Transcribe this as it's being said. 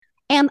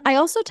And I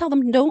also tell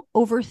them, don't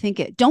overthink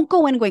it. Don't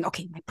go in going,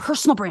 okay, my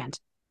personal brand,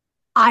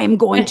 I'm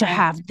going to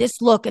have this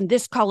look and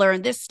this color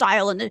and this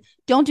style. And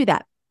don't do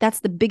that. That's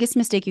the biggest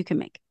mistake you can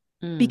make,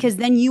 because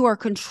then you are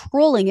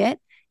controlling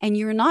it and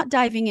you're not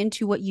diving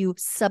into what you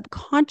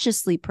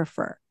subconsciously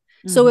prefer.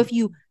 So if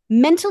you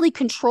mentally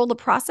control the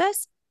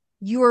process,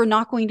 you're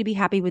not going to be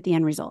happy with the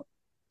end result.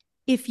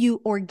 If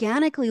you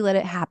organically let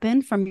it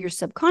happen from your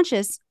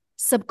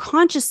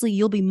subconsciously,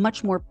 you'll be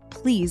much more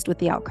pleased with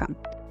the outcome.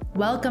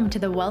 Welcome to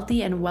The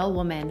Wealthy and Well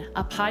Woman,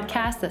 a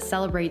podcast that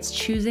celebrates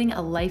choosing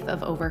a life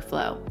of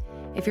overflow.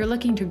 If you're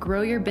looking to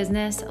grow your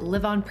business,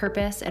 live on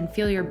purpose, and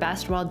feel your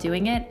best while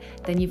doing it,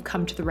 then you've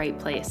come to the right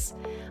place.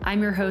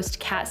 I'm your host,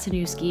 Kat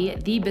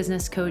Sanuski, the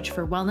business coach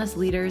for wellness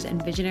leaders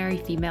and visionary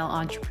female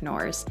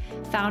entrepreneurs,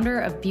 founder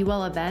of Be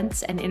Well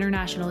Events, and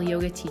international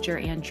yoga teacher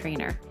and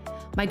trainer.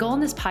 My goal in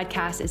this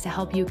podcast is to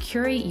help you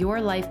curate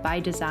your life by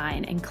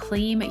design and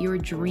claim your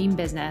dream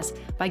business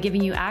by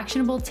giving you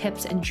actionable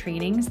tips and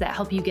trainings that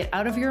help you get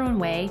out of your own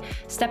way,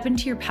 step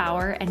into your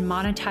power, and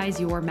monetize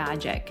your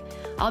magic.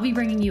 I'll be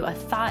bringing you a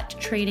thought,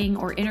 training,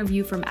 or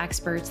interview from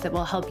experts that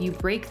will help you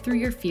break through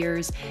your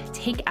fears,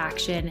 take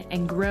action,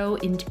 and grow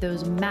into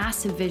those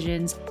massive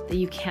visions that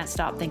you can't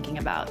stop thinking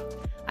about.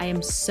 I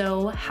am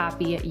so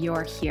happy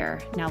you're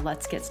here. Now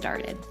let's get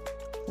started.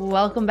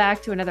 Welcome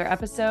back to another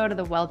episode of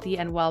the Wealthy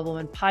and Well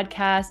Woman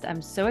podcast.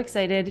 I'm so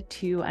excited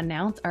to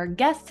announce our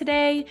guest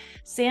today,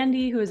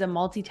 Sandy, who is a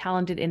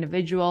multi-talented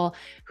individual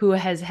who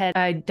has had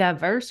a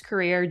diverse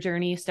career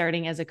journey,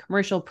 starting as a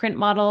commercial print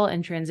model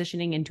and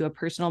transitioning into a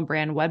personal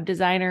brand web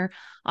designer,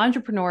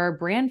 entrepreneur,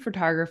 brand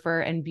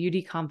photographer, and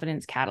beauty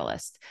confidence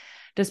catalyst.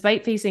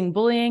 Despite facing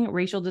bullying,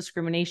 racial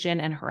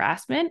discrimination, and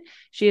harassment,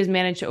 she has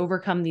managed to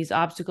overcome these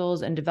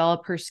obstacles and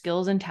develop her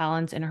skills and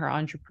talents in her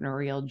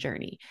entrepreneurial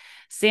journey.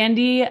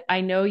 Sandy,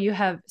 I know you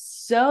have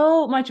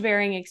so much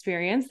varying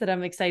experience that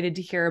I'm excited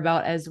to hear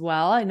about as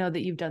well. I know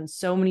that you've done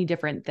so many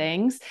different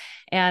things,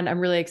 and I'm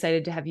really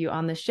excited to have you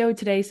on the show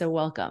today. So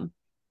welcome.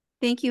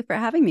 Thank you for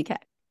having me,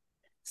 Kat.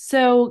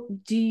 So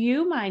do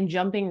you mind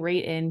jumping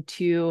right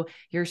into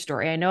your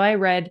story? I know I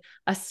read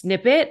a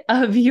snippet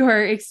of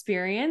your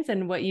experience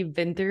and what you've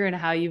been through and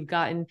how you've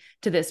gotten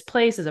to this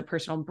place as a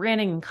personal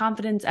branding and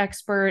confidence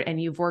expert.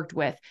 And you've worked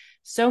with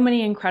so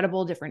many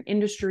incredible different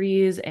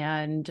industries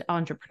and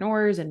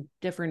entrepreneurs and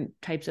different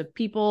types of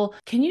people.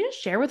 Can you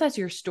just share with us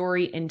your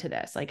story into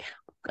this, like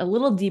a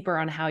little deeper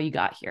on how you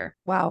got here?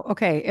 Wow.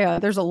 Okay. Yeah,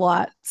 there's a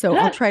lot. So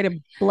I'll try to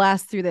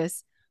blast through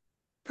this.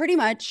 Pretty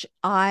much,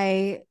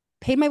 I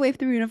paid my way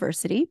through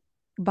university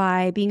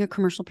by being a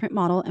commercial print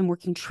model and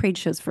working trade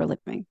shows for a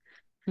living.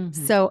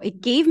 So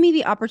it gave me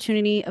the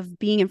opportunity of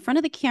being in front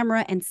of the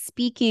camera and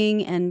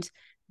speaking and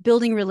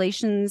building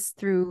relations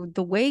through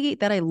the way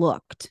that I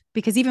looked.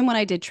 Because even when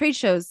I did trade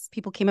shows,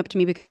 people came up to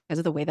me because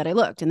of the way that I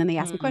looked. And then they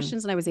asked me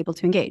questions and I was able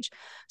to engage.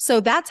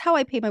 So that's how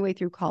I paid my way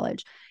through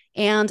college.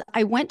 And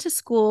I went to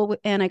school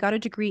and I got a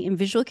degree in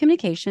visual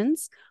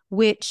communications,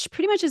 which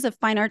pretty much is a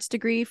fine arts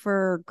degree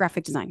for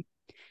graphic design.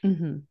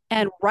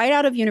 And right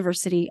out of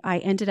university, I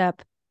ended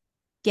up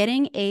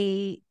getting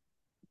a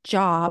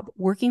job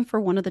working for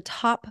one of the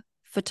top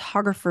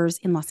photographers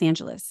in Los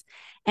Angeles.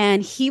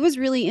 And he was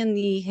really in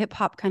the hip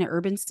hop kind of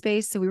urban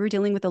space. So we were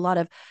dealing with a lot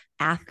of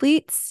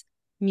athletes,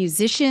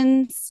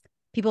 musicians,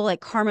 people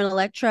like Carmen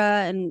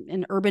Electra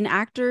and urban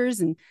actors.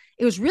 And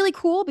it was really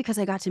cool because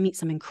I got to meet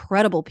some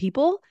incredible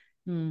people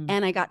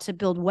and I got to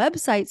build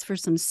websites for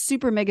some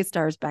super mega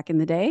stars back in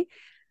the day.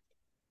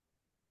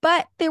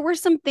 But there were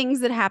some things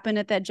that happened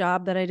at that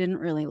job that I didn't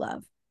really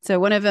love. So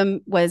one of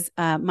them was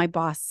my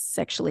boss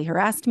sexually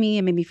harassed me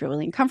and made me feel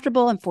really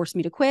uncomfortable and forced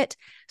me to quit.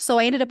 So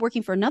I ended up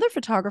working for another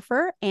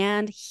photographer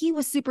and he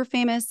was super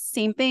famous.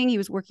 Same thing. He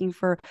was working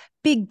for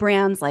big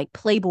brands like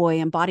Playboy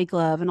and Body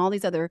Glove and all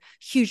these other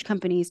huge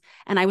companies.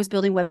 And I was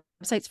building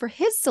websites for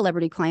his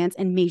celebrity clients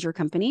and major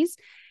companies.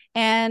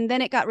 And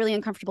then it got really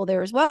uncomfortable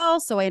there as well.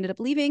 So I ended up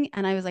leaving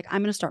and I was like,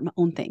 I'm going to start my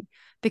own thing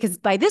because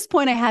by this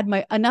point I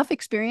had enough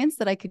experience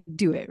that I could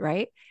do it.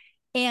 Right.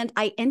 And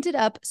I ended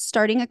up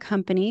starting a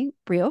company,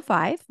 Brio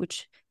 5,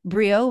 which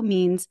Brio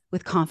means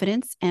with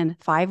confidence. And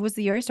 5 was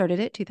the year I started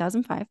it,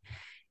 2005.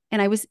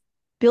 And I was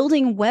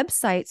building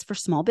websites for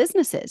small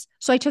businesses.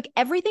 So I took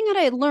everything that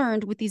I had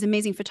learned with these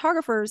amazing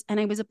photographers and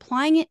I was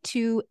applying it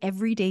to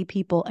everyday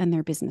people and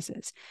their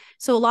businesses.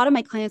 So a lot of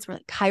my clients were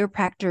like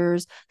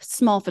chiropractors,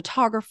 small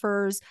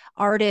photographers,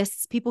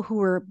 artists, people who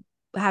were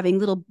having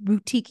little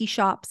boutique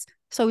shops.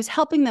 So I was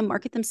helping them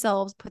market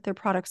themselves, put their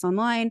products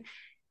online.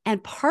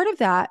 And part of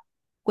that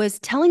was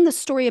telling the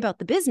story about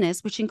the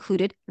business, which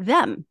included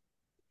them.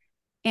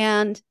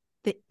 And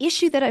the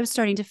issue that I was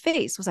starting to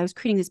face was I was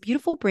creating this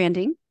beautiful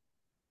branding,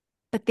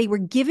 but they were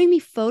giving me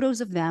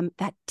photos of them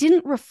that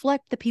didn't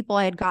reflect the people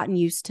I had gotten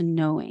used to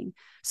knowing.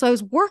 So I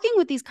was working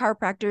with these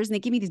chiropractors and they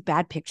give me these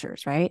bad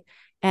pictures, right?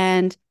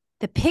 And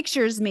the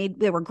pictures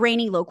they were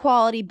grainy, low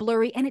quality,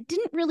 blurry, and it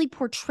didn't really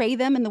portray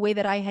them in the way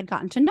that I had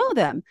gotten to know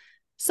them.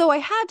 So I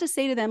had to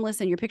say to them,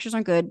 listen, your pictures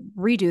aren't good,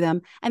 redo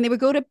them. And they would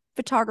go to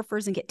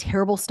photographers and get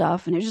terrible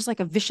stuff. And it was just like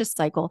a vicious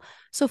cycle.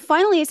 So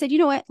finally I said, you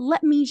know what?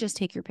 Let me just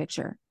take your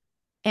picture.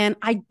 And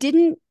I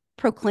didn't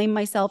proclaim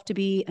myself to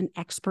be an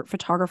expert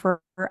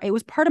photographer. It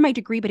was part of my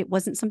degree, but it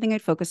wasn't something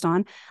I'd focused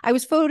on. I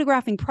was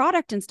photographing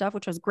product and stuff,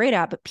 which I was great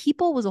at, but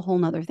people was a whole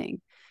nother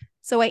thing.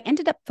 So I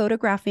ended up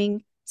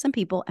photographing some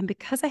people. And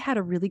because I had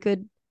a really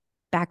good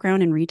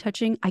background in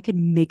retouching, I could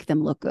make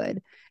them look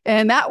good.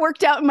 And that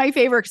worked out in my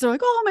favor because they're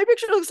like, oh, my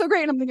picture looks so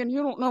great. And I'm thinking,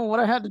 you don't know what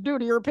I had to do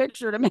to your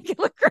picture to make it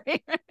look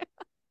great.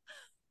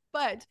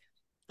 But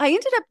I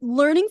ended up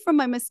learning from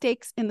my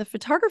mistakes in the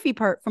photography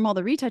part from all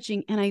the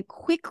retouching. And I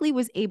quickly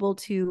was able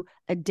to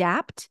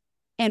adapt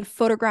and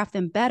photograph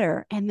them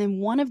better. And then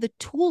one of the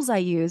tools I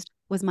used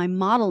was my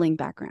modeling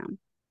background.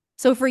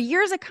 So for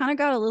years, I kind of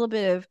got a little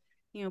bit of,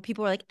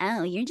 people were like,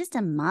 oh, you're just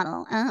a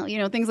model.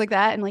 Oh, things like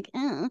that. And like,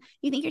 oh,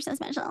 you think you're so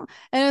special.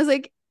 And I was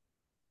like,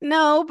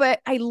 no, but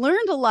I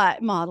learned a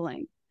lot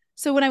modeling.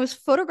 So when I was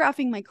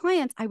photographing my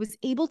clients, I was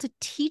able to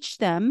teach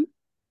them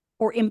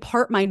or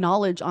impart my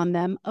knowledge on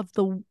them of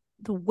the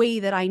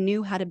way that I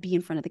knew how to be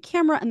in front of the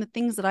camera and the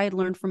things that I had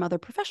learned from other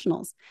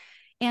professionals.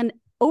 And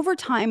over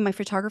time, my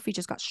photography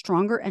just got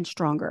stronger and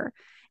stronger.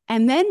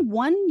 And then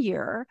one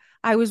year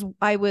I was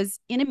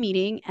in a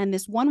meeting and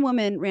this one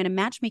woman ran a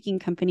matchmaking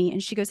company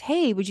and she goes,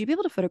 hey, would you be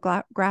able to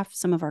photograph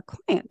some of our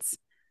clients?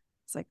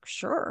 It's like,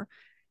 sure.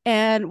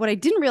 And what I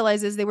didn't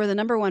realize is they were the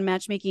number one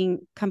matchmaking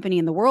company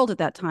in the world at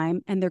that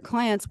time. And their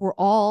clients were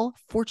all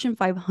Fortune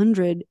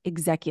 500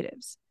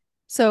 executives.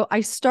 So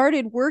I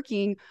started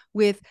working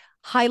with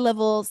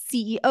high-level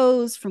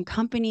CEOs from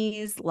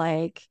companies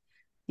like,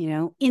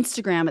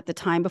 Instagram at the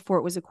time before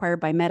it was acquired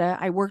by Meta.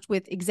 I worked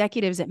with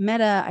executives at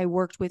Meta. I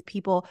worked with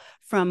people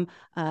from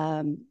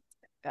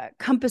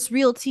Compass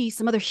Realty,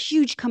 some other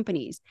huge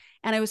companies.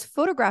 And I was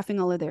photographing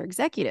all of their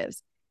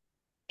executives.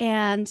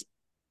 And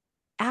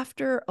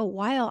after a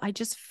while, I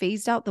just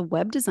phased out the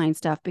web design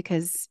stuff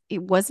because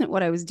it wasn't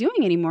what I was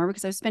doing anymore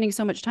because I was spending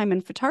so much time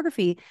in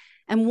photography.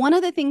 And one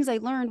of the things I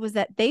learned was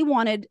that they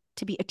wanted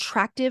to be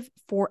attractive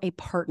for a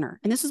partner.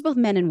 And this was both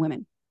men and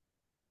women.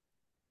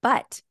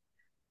 But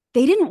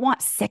they didn't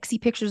want sexy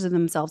pictures of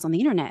themselves on the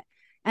internet.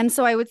 And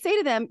so I would say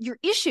to them, your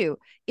issue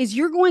is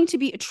you're going to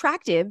be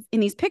attractive in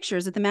these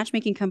pictures that the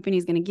matchmaking company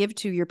is going to give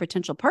to your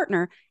potential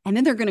partner. And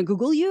then they're going to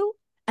Google you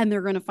and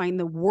they're going to find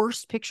the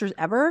worst pictures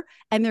ever.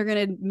 And they're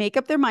going to make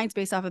up their minds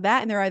based off of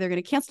that. And they're either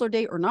going to cancel their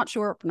date or not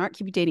show up or not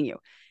keep dating you.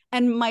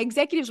 And my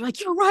executives were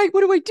like, you're right. What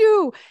do I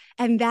do?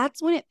 And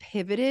that's when it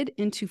pivoted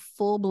into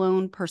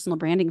full-blown personal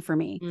branding for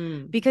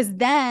me. Because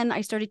then I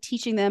started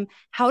teaching them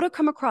how to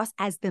come across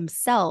as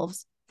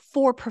themselves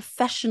for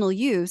professional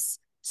use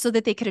so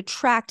that they could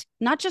attract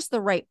not just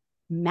the right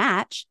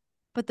match,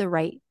 but the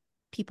right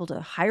people to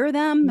hire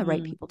them, the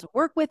right people to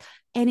work with.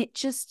 And it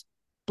just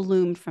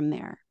bloomed from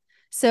there.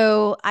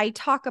 So I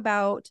talk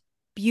about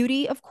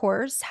beauty, of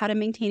course, how to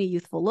maintain a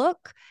youthful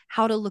look,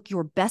 how to look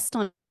your best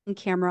on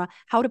camera,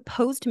 how to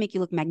pose to make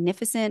you look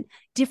magnificent,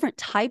 different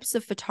types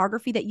of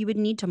photography that you would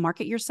need to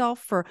market yourself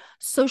for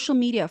social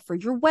media, for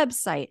your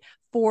website,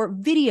 for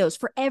videos,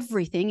 for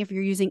everything if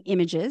you're using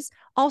images.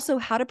 Also,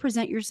 how to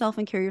present yourself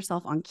and carry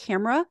yourself on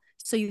camera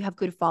so you have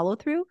good follow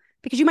through,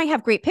 because you might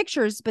have great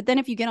pictures, but then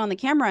if you get on the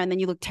camera and then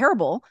you look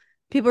terrible,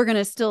 people are going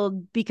to still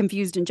be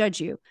confused and judge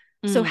you.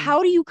 So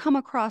how do you come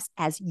across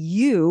as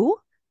you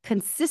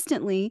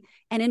consistently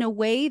and in a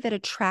way that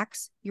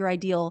attracts your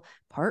ideal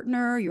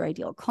partner, your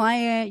ideal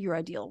client, your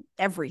ideal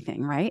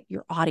everything, right?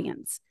 Your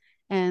audience.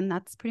 And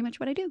that's pretty much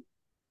what I do.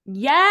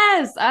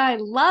 Yes, I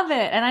love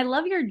it. And I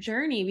love your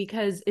journey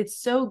because it's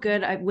so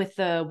good with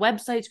the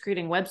websites,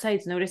 creating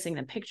websites, noticing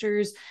the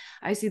pictures.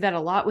 I see that a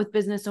lot with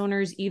business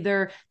owners.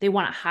 Either they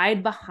want to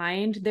hide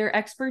behind their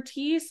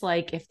expertise,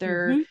 like if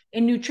they're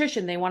in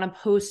nutrition, they want to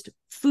post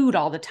food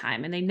all the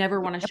time and they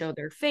never want to show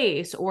their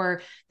face,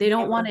 or they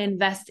don't want to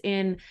invest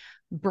in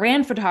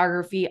brand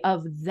photography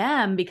of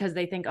them because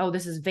they think, oh,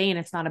 this is vain.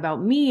 It's not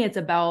about me. It's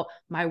about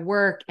my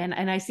work. And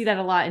I see that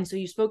a lot. And so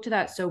you spoke to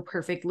that so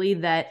perfectly,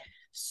 that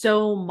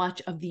so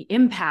much of the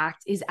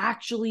impact is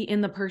actually in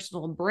the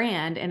personal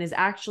brand and is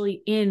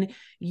actually in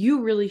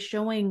you really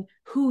showing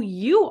who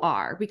you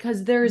are,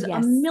 because there's a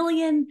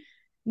million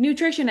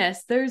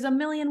nutritionists, there's a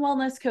million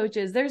wellness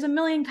coaches, there's a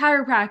million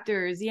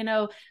chiropractors,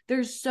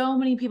 there's so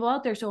many people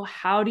out there. So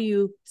how do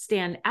you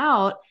stand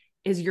out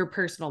is your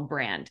personal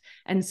brand.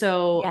 And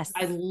so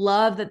I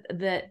love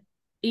that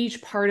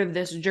each part of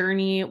this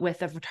journey with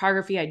the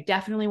photography. I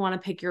definitely want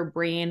to pick your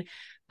brain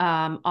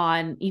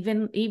on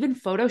even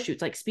photo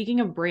shoots. Like,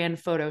 speaking of brand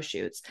photo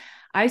shoots,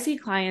 I see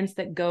clients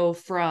that go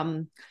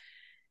from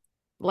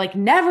like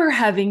never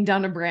having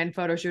done a brand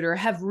photo shoot or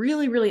have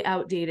really, really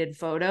outdated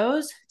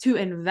photos to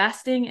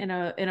investing in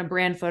a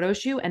brand photo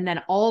shoot. And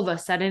then all of a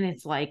sudden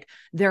it's like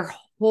their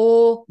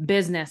whole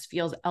business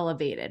feels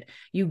elevated.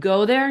 You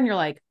go there and you're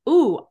like,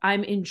 ooh,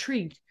 I'm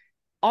intrigued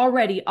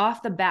already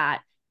off the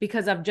bat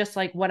because of just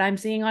like what I'm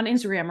seeing on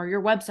Instagram or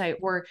your website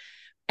or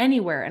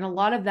anywhere. And a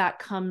lot of that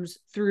comes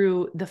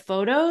through the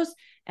photos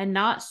and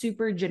not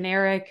super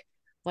generic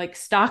like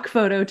stock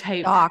photo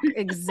type. Doc,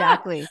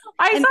 exactly.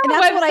 I And saw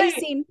that's the what I've website.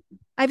 seen.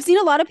 I've seen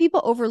a lot of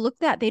people overlook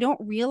that. They don't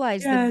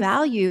realize the Yes.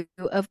 value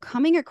of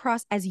coming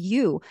across as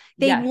you.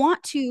 They Yes.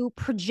 want to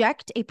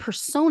project a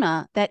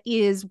persona that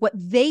is what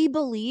they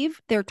believe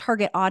their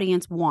target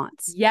audience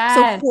wants.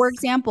 So, for Yes.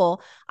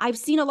 example, I've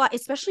seen a lot,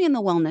 especially in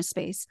the wellness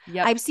space.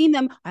 Yep. I've seen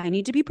them, I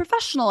need to be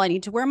professional. I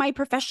need to wear my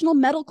professional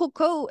medical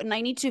coat and I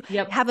need to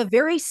Yep. have a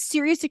very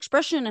serious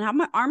expression and have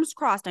my arms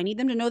crossed. I need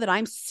them to know that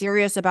I'm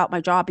serious about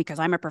my job because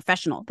I'm a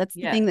professional. That's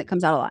the Yes. thing that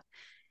comes out a lot.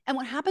 And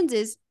what happens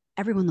is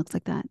everyone looks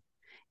like that.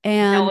 No,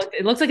 And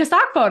it looks like a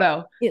stock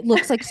photo. it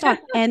looks like stock.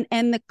 And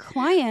the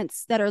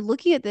clients that are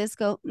looking at this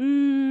go,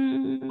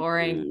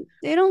 Boring.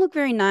 they don't look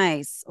very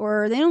nice,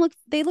 or they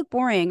look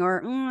boring,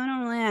 or I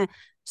don't know.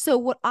 So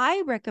what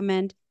I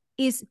recommend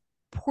is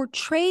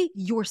portray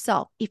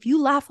yourself. If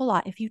you laugh a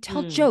lot, if you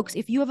tell Mm. jokes,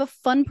 if you have a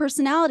fun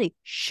personality,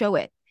 show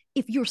it.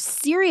 If you're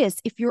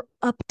serious, if you're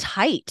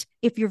uptight,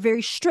 if you're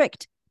very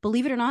strict,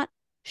 believe it or not,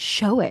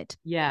 show it.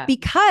 Yeah.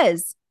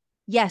 Because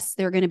yes,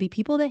 there are going to be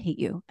people that hate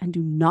you and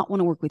do not want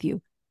to work with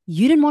you.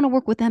 You didn't want to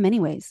work with them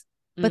anyways.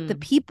 But the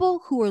Mm.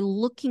 people who are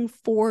looking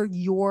for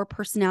your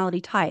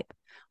personality type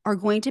are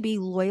going to be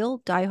loyal,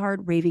 diehard,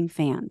 raving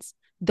fans.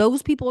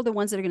 Those people are the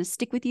ones that are going to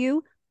stick with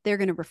you. They're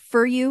going to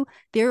refer you.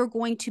 They're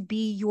going to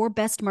be your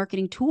best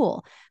marketing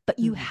tool. But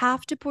you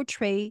have to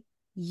portray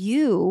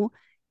you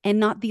and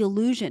not the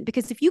illusion.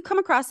 Because if you come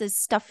across as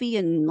stuffy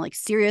and like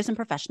serious and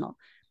professional,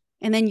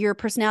 and then your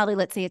personality,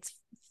 let's say it's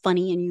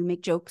funny and you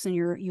make jokes and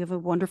you have a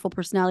wonderful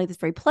personality that's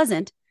very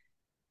pleasant,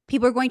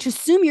 people are going to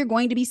assume you're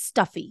going to be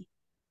stuffy.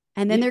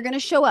 And then Yep. they're going to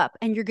show up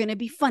and you're going to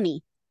be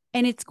funny.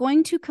 And it's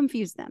going to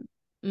confuse them,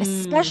 Mm.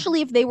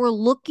 especially if they were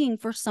looking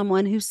for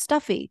someone who's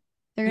stuffy.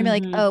 They're going to be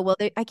like, Mm-hmm. oh, well,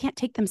 I can't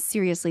take them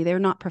seriously. They're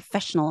not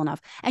professional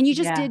enough. And you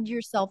just Yeah. did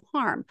yourself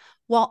harm.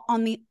 While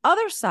on the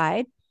other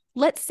side,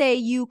 let's say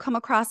you come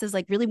across as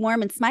like really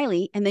warm and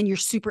smiley, and then you're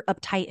super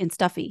uptight and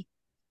stuffy.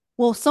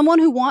 Well, someone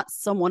who wants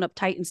someone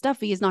uptight and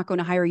stuffy is not going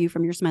to hire you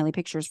from your smiley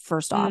pictures,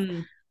 first off.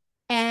 Mm.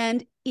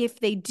 And if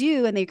they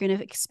do, and they're going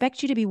to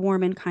expect you to be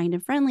warm and kind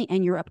and friendly,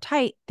 and you're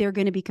uptight, they're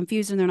going to be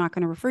confused and they're not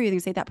going to refer you. They're going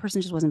to say that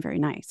person just wasn't very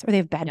nice, or they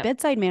have bad Yep.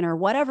 bedside manner, or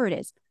whatever it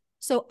is.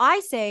 So I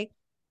say,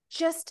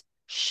 just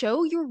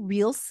show your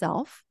real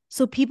self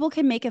so people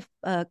can make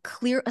a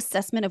clear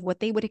assessment of what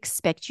they would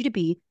expect you to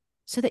be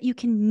so that you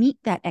can meet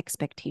that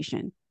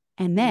expectation.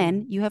 And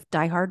then you have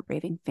diehard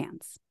raving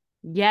fans.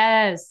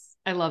 Yes,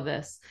 I love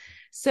this.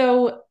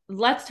 So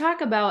let's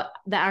talk about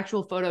the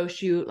actual photo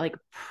shoot, like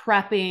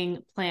prepping,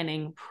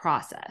 planning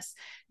process.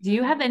 Do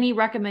you have any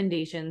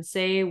recommendations?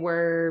 Say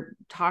we're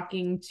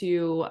talking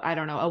to, I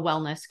don't know, a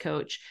wellness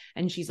coach,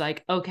 and she's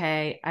like,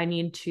 okay, I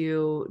need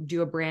to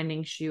do a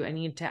branding shoot. I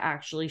need to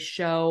actually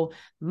show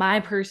my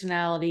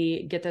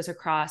personality, get this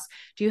across.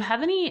 Do you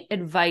have any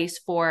advice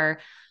for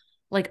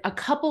like a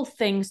couple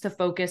things to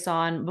focus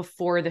on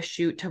before the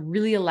shoot to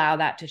really allow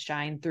that to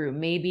shine through,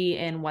 maybe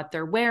in what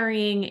they're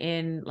wearing,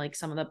 in like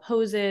some of the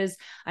poses?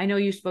 I know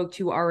you spoke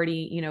to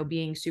already,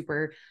 being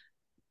super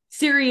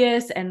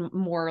serious and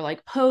more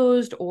like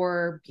posed,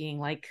 or being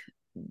like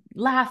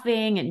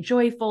laughing and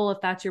joyful if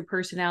that's your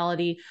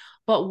personality.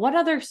 But what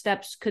other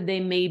steps could they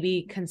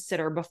maybe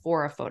consider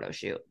before a photo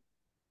shoot?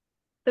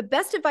 The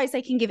best advice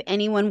I can give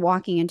anyone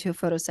walking into a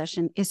photo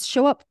session is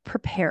show up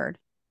prepared.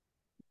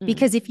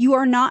 Because if you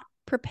are not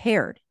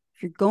prepared,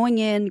 if you're going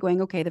in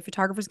going, okay, the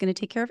photographer's going to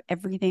take care of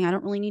everything, I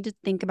don't really need to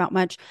think about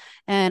much,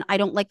 and I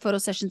don't like photo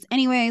sessions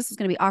anyways, it's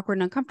going to be awkward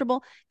and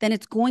uncomfortable, then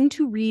it's going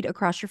to read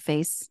across your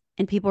face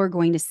and people are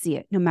going to see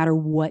it no matter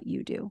what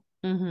you do.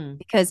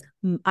 Because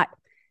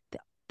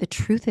the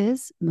truth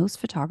is, most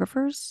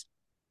photographers,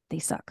 they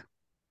suck.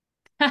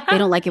 They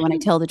don't like it when I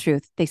tell the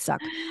truth. They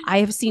suck. I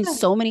have seen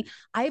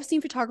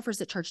photographers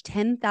that charge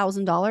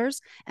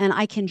 $10,000 and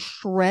I can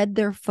shred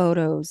their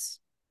photos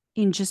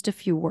in just a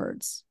few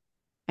words.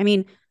 I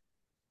mean,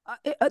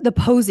 the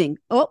posing.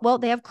 Oh, well,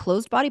 they have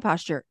closed body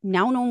posture.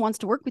 Now no one wants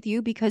to work with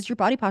you because your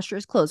body posture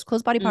is closed.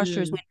 Closed body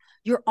posture is when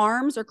your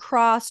arms are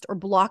crossed or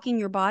blocking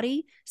your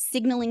body,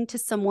 signaling to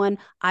someone,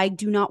 I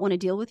do not want to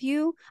deal with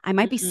you. I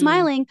might be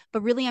smiling,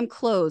 but really I'm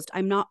closed.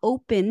 I'm not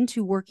open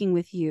to working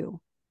with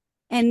you.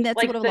 And that's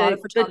what Like a lot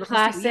of the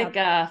photographers do.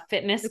 classic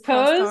fitness The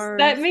crossed pose.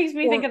 That arms, makes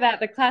me think or of that.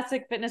 The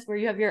classic fitness where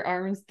you have your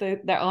arms, your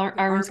arms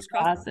arms crossed.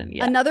 crossed, and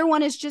yeah. Another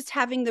one is just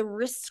having the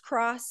wrists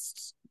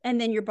crossed and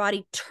then your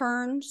body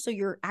turned. So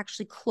you're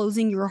actually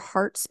closing your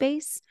heart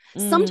space.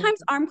 Sometimes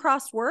arm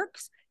crossed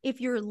works. If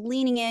you're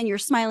leaning in, you're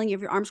smiling, you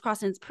have your arms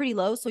crossed and it's pretty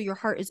low. So your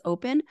heart is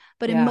open.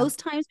 But in most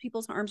times,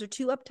 people's arms are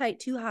too uptight,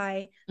 too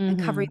high, and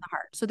covering the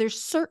heart. So there's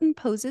certain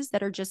poses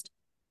that are just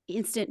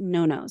instant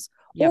no-nos,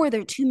 or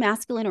they're too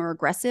masculine or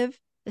aggressive,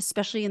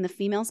 especially in the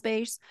female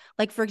space.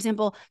 Like, for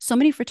example, so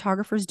many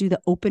photographers do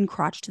the open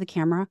crotch to the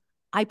camera.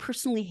 I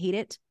personally hate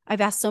it. I've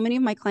asked so many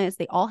of my clients,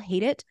 they all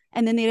hate it.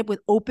 And then they end up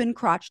with open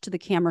crotch to the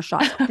camera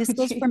shots. This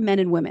goes for men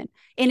and women,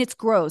 and it's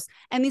gross.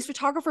 And these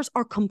photographers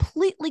are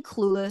completely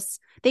clueless.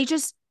 They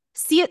just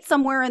see it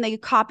somewhere and they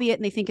copy it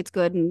and they think it's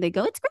good and they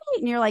go, it's great.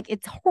 And you're like,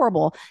 it's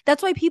horrible.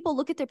 That's why people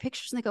look at their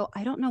pictures and they go,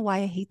 I don't know why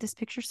I hate this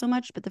picture so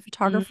much, but the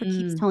photographer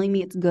keeps telling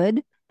me it's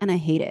good and I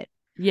hate it.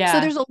 So Yeah.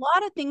 there's a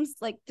lot of things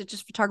like that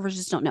just photographers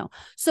just don't know.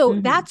 So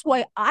that's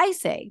why I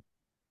say,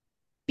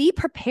 be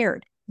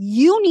prepared.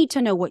 You need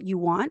to know what you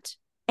want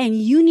and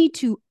you need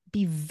to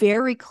be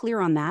very clear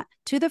on that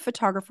to the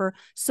photographer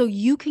so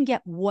you can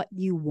get what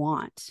you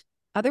want.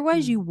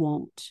 Otherwise, you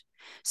won't.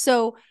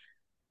 So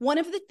one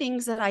of the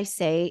things that I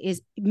say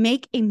is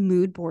make a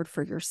mood board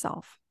for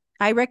yourself.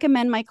 I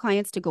recommend my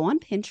clients to go on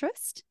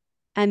Pinterest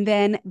and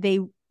then they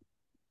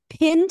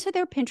pin to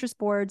their Pinterest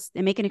boards.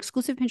 They make an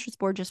exclusive Pinterest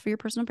board just for your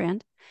personal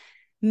brand.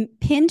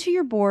 Pin to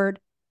your board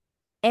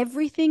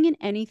everything and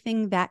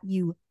anything that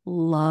you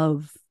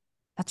love.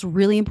 That's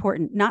really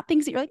important. Not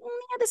things that you're like,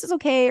 yeah, this is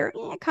okay, or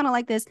I kind of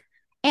like this.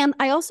 And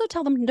I also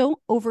tell them, don't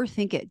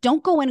overthink it.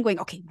 Don't go in going,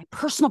 okay, my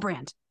personal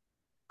brand.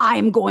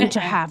 I'm going to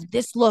have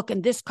this look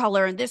and this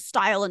color and this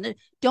style. And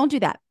don't do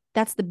that.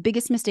 That's the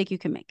biggest mistake you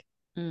can make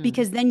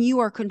because then you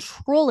are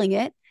controlling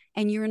it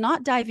and you're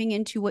not diving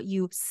into what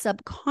you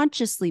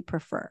subconsciously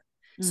prefer.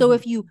 So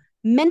if you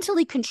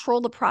mentally control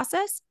the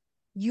process,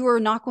 you're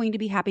not going to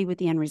be happy with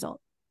the end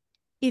result.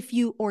 If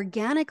you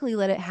organically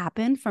let it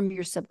happen from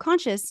your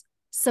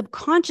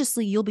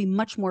subconsciously, you'll be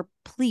much more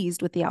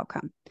pleased with the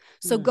outcome.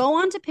 So go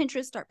on to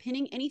Pinterest, start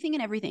pinning anything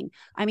and everything.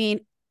 I mean,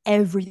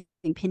 everything.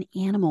 Pin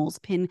animals,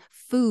 pin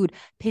food,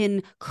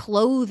 pin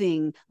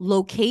clothing,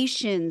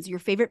 locations, your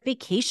favorite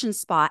vacation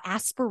spot,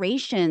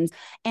 aspirations,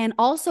 and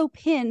also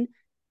pin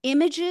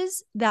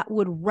images that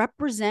would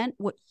represent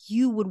what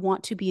you would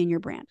want to be in your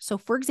brand. So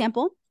for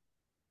example,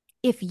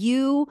 if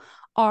you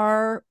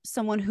are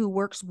someone who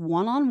works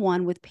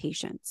one-on-one with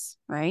patients,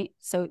 right?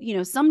 So,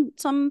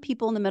 some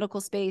people in the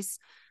medical space,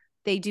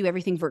 they do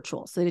everything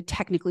virtual. So they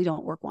technically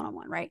don't work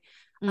one-on-one, right?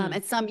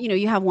 And some,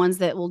 you have ones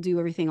that will do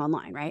everything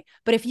online, right?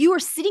 But if you are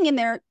sitting in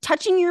there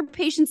touching your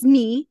patient's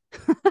knee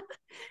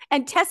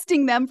and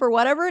testing them for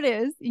whatever it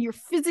is, and you're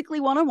physically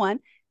one-on-one,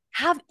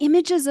 have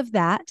images of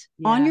that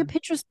on your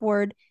Pinterest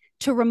board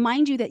to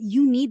remind you that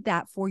you need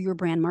that for your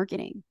brand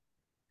marketing.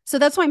 So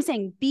that's why I'm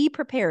saying be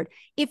prepared.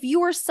 If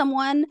you're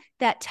someone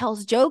that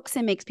tells jokes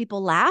and makes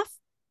people laugh,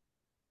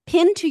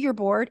 pin to your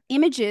board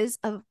images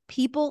of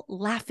people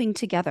laughing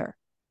together.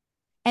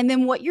 And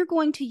then what you're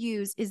going to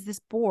use is this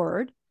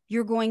board.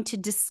 You're going to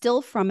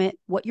distill from it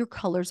what your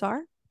colors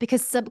are,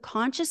 because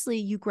subconsciously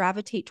you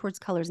gravitate towards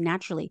colors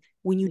naturally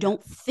when you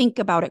don't think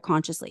about it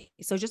consciously.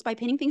 So just by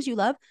pinning things you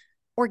love,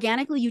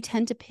 organically, you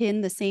tend to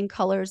pin the same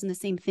colors and the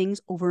same things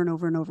over and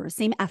over and over,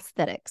 same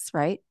aesthetics,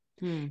 right?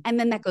 And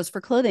then that goes for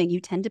clothing.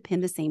 You tend to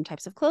pin the same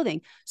types of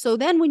clothing. So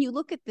then when you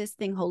look at this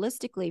thing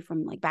holistically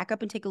from like back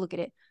up and take a look at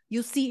it,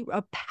 you'll see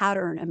a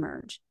pattern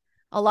emerge.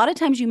 A lot of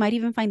times you might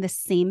even find the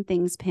same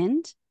things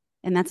pinned.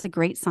 And that's a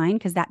great sign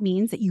because that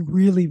means that you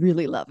really,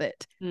 really love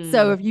it.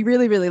 So if you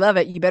really, really love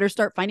it, you better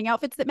start finding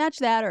outfits that match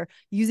that or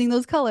using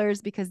those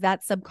colors because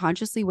that's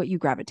subconsciously what you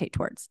gravitate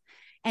towards.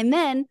 And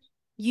then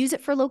use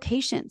it for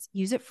locations,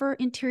 use it for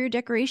interior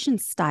decoration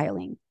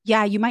styling.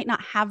 Yeah, you might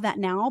not have that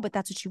now, but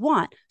that's what you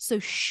want. So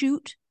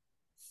shoot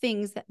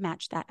things that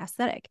match that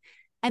aesthetic.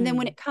 And then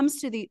when it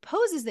comes to the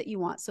poses that you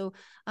want, so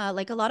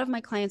like a lot of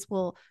my clients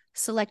will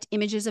select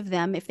images of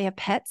them if they have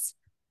pets,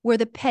 where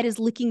the pet is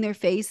licking their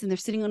face and they're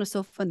sitting on a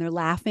sofa and they're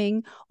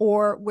laughing,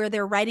 or where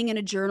they're writing in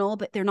a journal,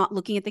 but they're not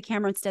looking at the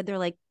camera. Instead, they're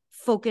like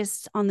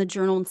focused on the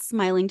journal and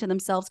smiling to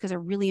themselves because they're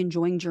really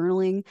enjoying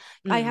journaling.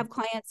 I have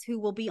clients who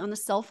will be on the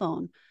cell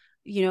phone,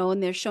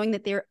 and they're showing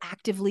that they're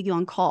actively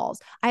on calls.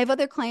 I have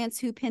other clients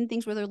who pin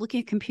things where they're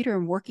looking at a computer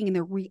and working and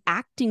they're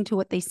reacting to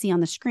what they see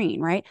on the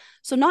screen, right?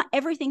 So not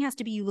everything has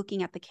to be you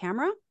looking at the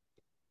camera,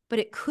 but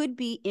it could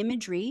be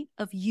imagery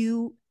of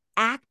you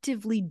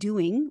actively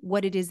doing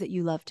what it is that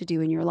you love to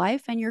do in your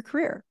life and your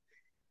career.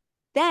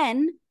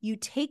 Then you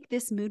take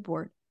this mood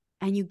board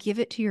and you give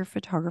it to your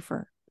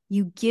photographer.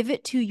 You give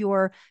it to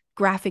your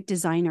graphic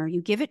designer.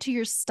 You give it to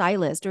your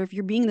stylist, or if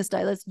you're being the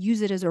stylist,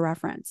 use it as a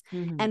reference.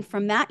 And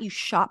from that, you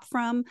shop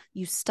from,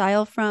 you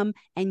style from,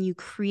 and you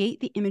create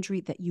the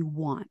imagery that you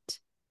want.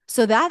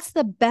 So that's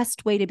the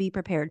best way to be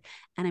prepared.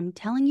 And I'm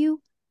telling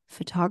you,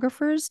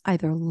 photographers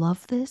either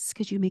love this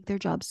because you make their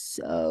job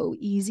so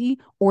easy,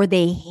 or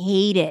they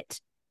hate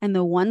it. And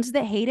the ones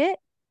that hate it,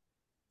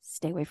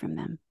 stay away from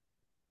them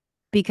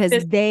because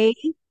they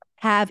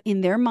have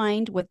in their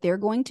mind what they're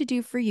going to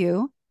do for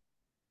you.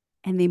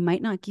 And they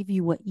might not give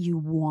you what you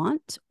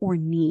want or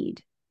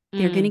need.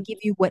 They're going to give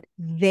you what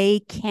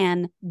they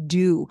can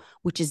do,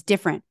 which is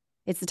different.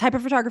 It's the type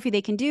of photography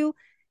they can do.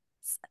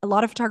 A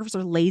lot of photographers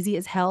are lazy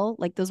as hell,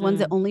 like those ones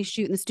that only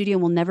shoot in the studio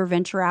and will never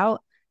venture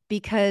out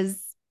because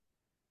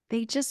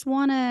they just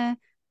want to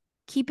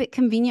keep it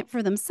convenient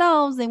for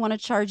themselves. They want to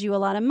charge you a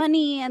lot of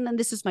money. And then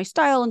this is my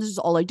style and this is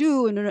all I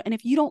do. And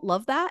if you don't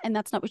love that and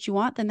that's not what you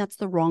want, then that's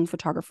the wrong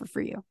photographer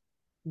for you.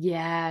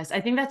 Yes.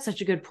 I think that's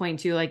such a good point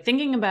too. Like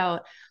thinking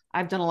about,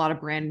 I've done a lot of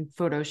brand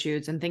photo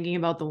shoots and thinking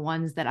about the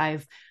ones that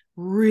I've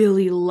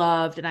really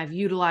loved and I've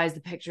utilized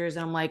the pictures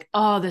and I'm like,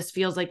 oh, this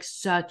feels like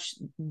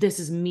this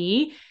is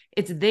me.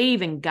 they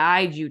even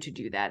guide you to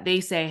do that. They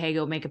say, hey,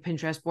 go make a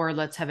Pinterest board.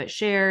 Let's have it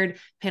shared,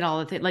 pin all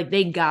the things. Like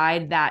they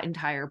guide that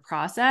entire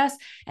process.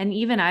 And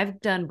even I've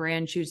done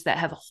brand shoots that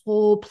have a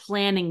whole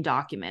planning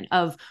document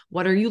of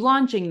what are you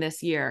launching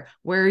this year?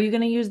 Where are you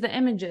going to use the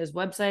images,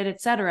 website,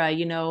 et cetera?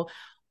 You know,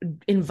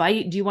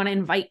 do you want to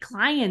invite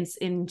clients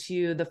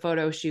into the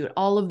photo shoot?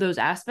 All of those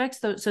aspects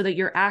so that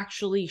you're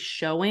actually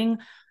showing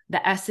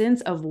the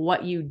essence of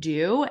what you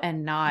do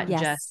and not Yes.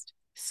 just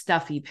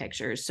stuffy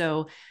pictures.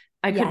 So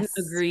I couldn't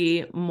Yes.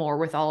 agree more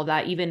with all of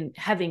that, even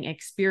having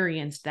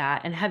experienced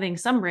that and having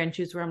some brand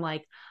shoots where I'm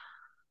like,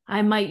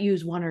 I might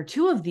use one or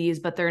two of these,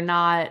 but they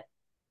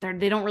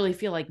don't really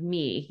feel like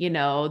me, you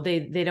know,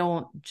 they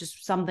don't,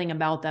 just something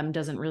about them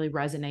doesn't really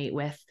resonate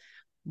with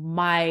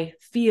my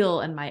feel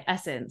and my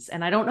essence.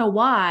 And I don't know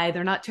why.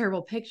 They're not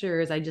terrible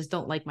pictures. I just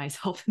don't like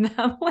myself in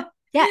them.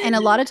 Yeah. And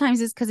a lot of times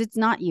it's because it's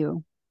not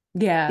you.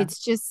 Yeah. It's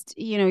just,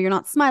 you're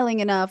not smiling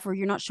enough, or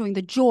you're not showing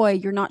the joy.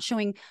 You're not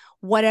showing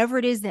whatever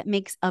it is that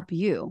makes up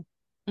you.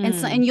 And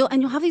so, Mm.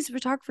 and you'll have these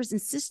photographers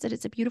insist that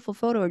it's a beautiful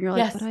photo. And you're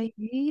like, but Yes. I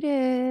hate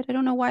it. I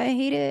don't know why I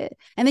hate it.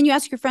 And then you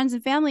ask your friends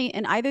and family,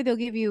 and either they'll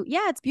give you,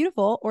 yeah, it's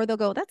beautiful, or they'll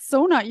go, that's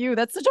so not you.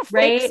 That's such a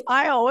fake Right.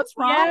 smile. What's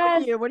wrong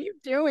with Yes. you? What are you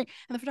doing?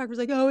 And the photographer's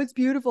like, oh, it's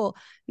beautiful.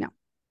 No.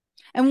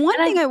 And one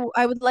And thing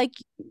I would like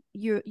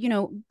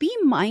be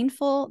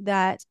mindful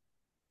that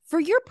for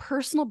your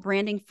personal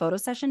branding photo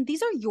session,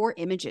 these are your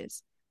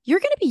images. You're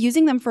going to be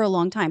using them for a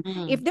long time.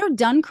 If they're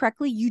done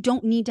correctly, you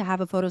don't need to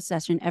have a photo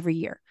session every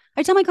year.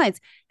 I tell my clients,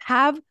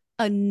 have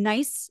a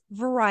nice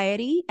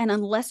variety. And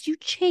unless you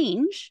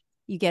change,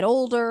 you get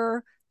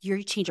older,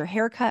 you change your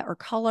haircut or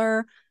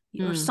color,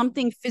 or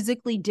something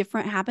physically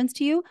different happens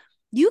to you,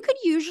 you could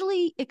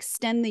usually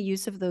extend the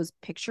use of those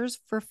pictures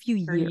for a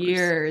few for years.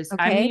 years.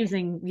 Okay. I'm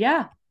using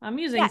Yeah,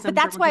 but some from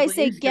that's a why I couple of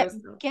say years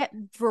ago. get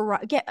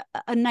So. get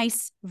a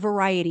nice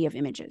variety of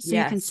images so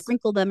you can Yes.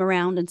 sprinkle them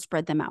around and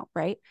spread them out,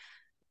 right?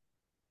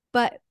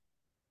 But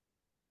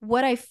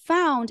what I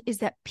found is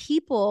that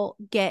people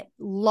get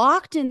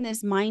locked in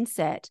this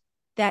mindset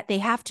that they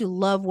have to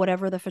love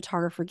whatever the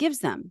photographer gives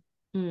them.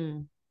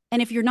 Mm.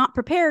 And if you're not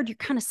prepared, you're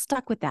kind of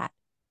stuck with that.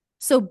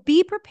 So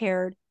be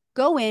prepared,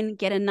 go in,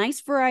 get a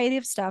nice variety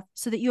of stuff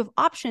so that you have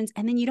options,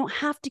 and then you don't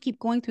have to keep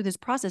going through this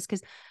process,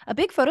 because a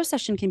big photo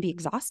session can be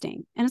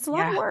exhausting and it's a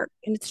lot of Yeah. work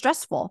and it's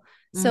stressful.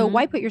 So Mm-hmm.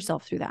 why put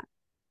yourself through that?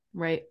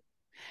 Right.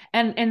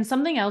 And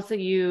something else that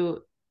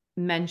you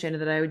mentioned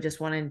that I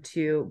just wanted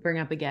to bring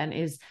up again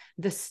is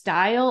the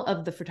style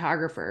of the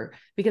photographer,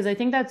 because I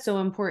think that's so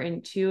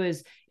important too,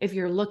 is if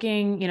you're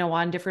looking,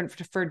 on different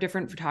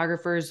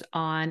photographers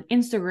on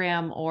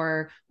Instagram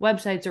or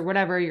websites or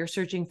whatever, you're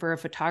searching for a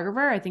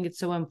photographer. I think it's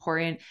so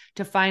important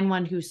to find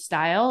one whose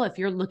style, if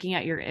you're looking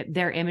at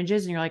their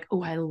images and you're like,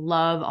 oh, I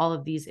love all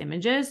of these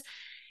images,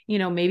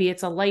 maybe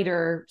it's a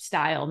lighter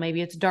style,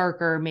 maybe it's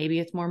darker, maybe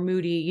it's more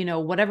moody,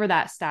 whatever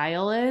that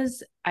style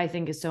is, I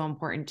think is so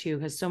important too.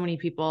 Because so many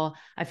people,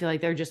 I feel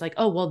like they're just like,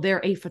 oh, well,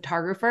 they're a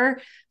photographer,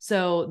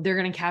 so they're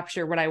going to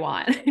capture what I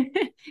want.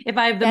 If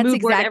I have the That's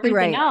mood board, exactly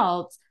everything right.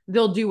 else,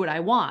 they'll do what I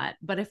want.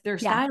 But if their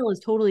Yeah. style is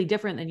totally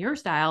different than your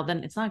style,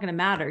 then it's not going to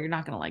matter. You're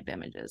not going to like the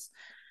images.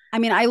 I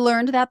mean, I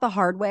learned that the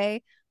hard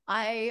way.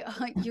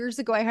 Years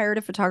ago, I hired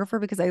a photographer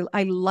because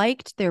I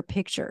liked their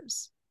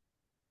pictures.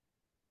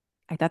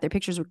 I thought their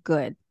pictures were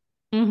good,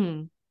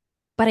 Mm-hmm.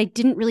 but I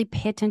didn't really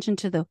pay attention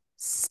to the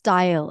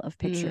style of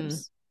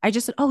pictures. I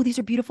just said, oh, these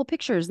are beautiful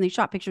pictures. And they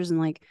shot pictures in,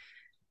 like,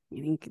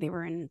 I think they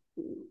were in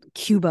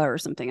Cuba or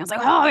something. I was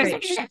like, oh, these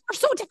pictures are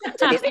so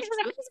talented. These pictures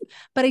are amazing.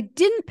 But I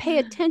didn't pay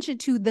attention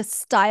to the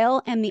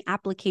style and the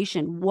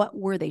application. What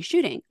were they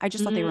shooting? I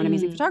just thought they were an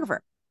amazing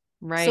photographer.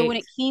 So when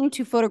Right. it came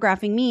to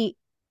photographing me,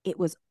 it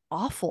was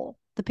awful.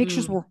 The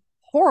pictures were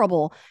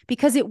horrible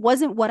because it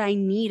wasn't what I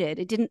needed.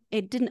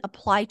 It didn't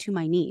apply to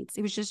my needs.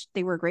 It was just,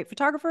 they were a great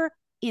photographer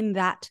in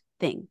that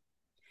thing.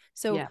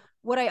 So Yeah.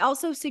 what I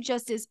also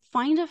suggest is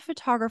find a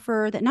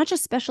photographer that not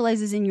just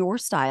specializes in your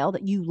style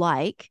that you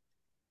like.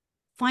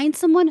 Find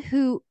someone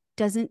who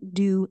doesn't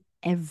do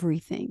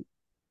everything.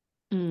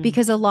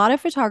 Because a lot of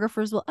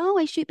photographers will, oh,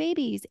 I shoot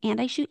babies and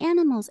I shoot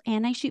animals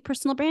and I shoot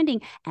personal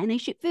branding and I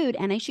shoot food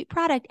and I shoot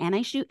product and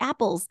I shoot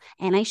apples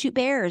and I shoot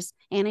bears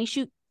and I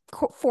shoot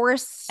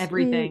forests,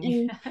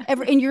 Everything.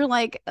 and you're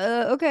like,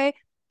 okay,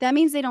 that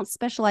means they don't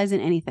specialize in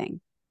anything.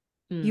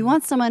 You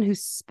want someone who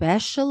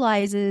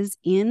specializes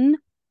in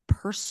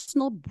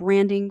personal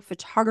branding,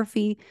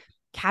 photography,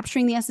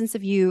 capturing the essence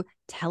of you,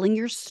 telling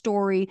your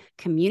story,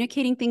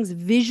 communicating things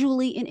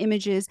visually in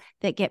images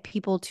that get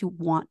people to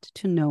want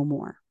to know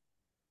more.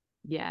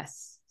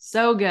 Yes.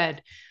 So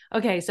good.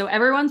 Okay. So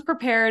everyone's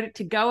prepared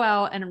to go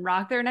out and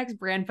rock their next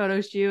brand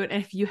photo shoot.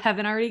 And if you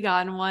haven't already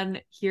gotten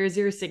one, here's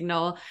your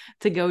signal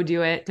to go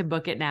do it, to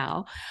book it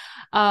now.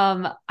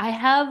 I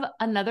have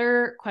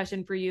another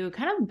question for you,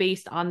 kind of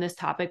based on this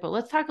topic, but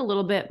let's talk a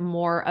little bit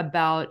more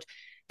about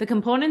the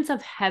components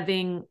of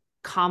having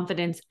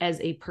confidence as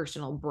a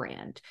personal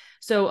brand.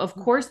 So of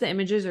course, the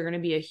images are going to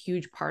be a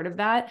huge part of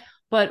that.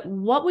 But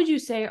what would you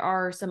say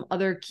are some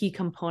other key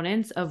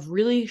components of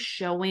really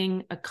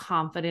showing a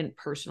confident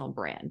personal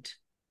brand?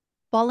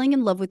 falling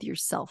in love with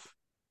yourself.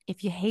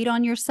 If you hate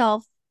on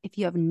yourself, if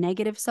you have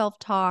negative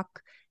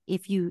self-talk,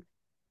 if you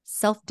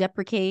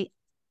self-deprecate,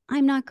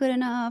 I'm not good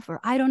enough, or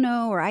I don't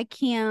know, or I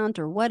can't,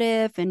 or what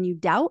if, and you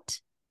doubt,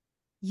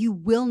 you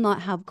will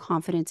not have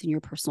confidence in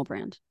your personal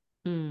brand.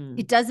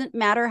 It doesn't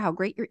matter how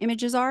great your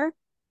images are.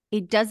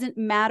 It doesn't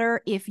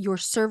matter if your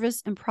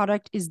service and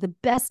product is the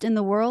best in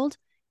the world.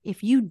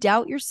 If you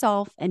doubt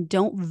yourself and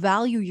don't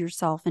value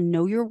yourself and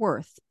know your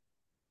worth,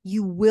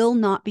 you will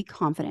not be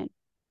confident.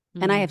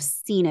 And I have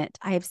seen it.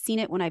 I have seen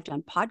it when I've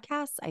done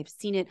podcasts. I've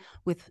seen it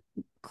with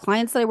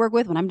clients that I work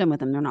with. When I'm done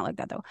with them, they're not like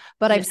that though.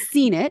 But I've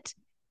seen it.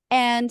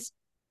 And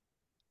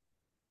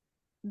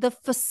the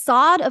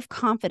facade of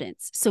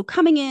confidence, so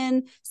coming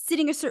in,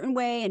 sitting a certain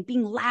way and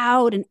being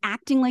loud and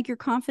acting like you're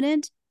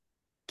confident,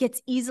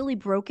 gets easily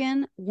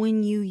broken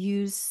when you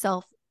use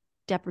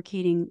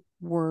self-deprecating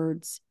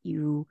words.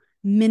 You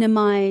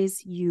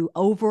minimize, you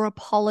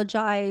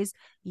over-apologize,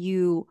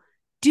 you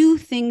do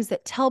things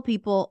that tell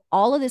people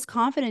all of this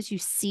confidence you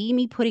see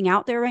me putting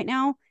out there right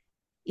now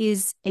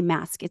is a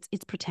mask. It's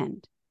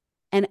pretend.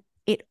 And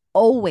it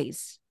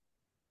always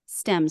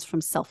stems from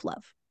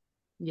self-love.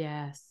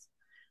 Yes.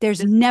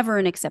 There's never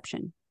an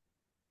exception.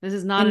 This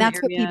is not and an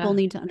that's area, what people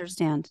need to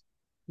understand.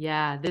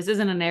 Yeah, this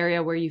isn't an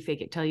area where you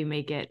fake it till you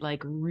make it.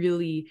 Like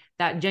really,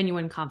 that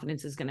genuine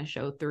confidence is going to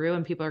show through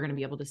and people are going to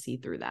be able to see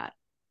through that.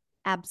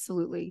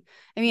 Absolutely.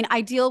 I mean, I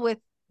deal with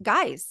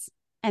guys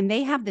and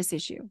they have this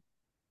issue.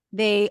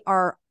 They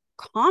are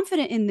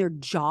confident in their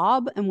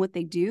job and what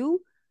they do,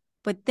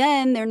 but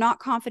then they're not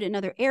confident in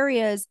other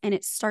areas and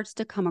it starts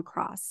to come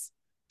across.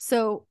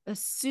 So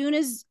as soon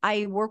as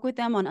I work with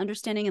them on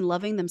understanding and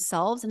loving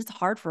themselves, and it's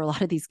hard for a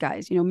lot of these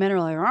guys, you know, men are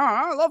like, oh,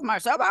 I love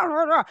myself.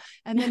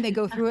 And then they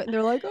go through it and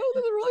they're like, oh,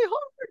 this is really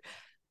hard.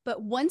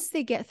 But once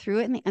they get through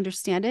it and they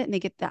understand it and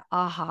they get that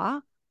aha,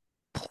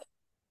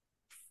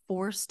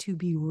 force to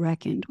be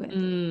reckoned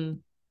with.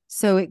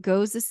 So it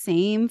goes the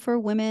same for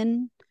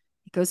women.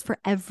 It goes for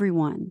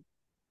everyone.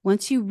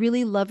 Once you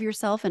really love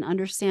yourself and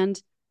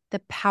understand the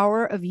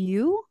power of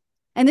you,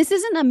 and this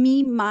isn't a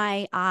me,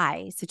 my,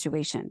 I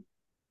situation.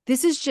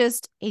 This is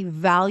just a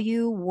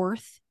value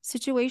worth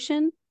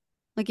situation.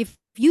 Like if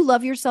you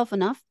love yourself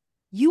enough,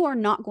 you are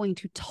not going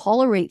to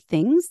tolerate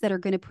things that are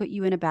going to put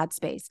you in a bad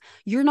space.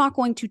 You're not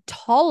going to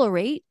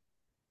tolerate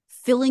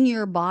filling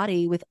your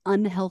body with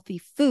unhealthy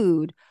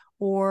food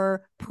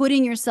or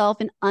putting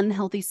yourself in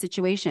unhealthy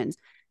situations.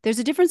 There's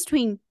a difference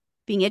between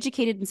being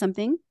educated in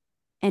something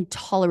and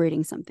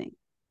tolerating something.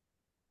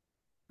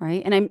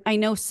 Right. And I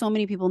know so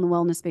many people in the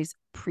wellness space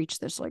preach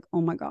this, like,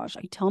 oh my gosh,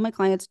 I tell my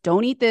clients,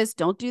 don't eat this,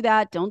 don't do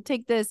that, don't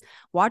take this,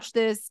 watch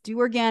this, do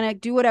organic,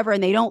 do whatever.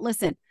 And they don't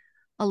listen.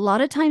 A lot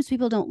of times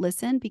people don't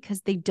listen because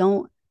they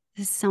don't,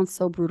 this sounds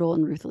so brutal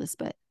and ruthless,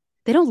 but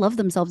they don't love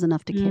themselves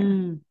enough to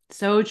care.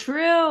 So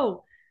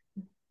true.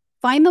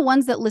 Find the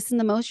ones that listen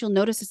the most. You'll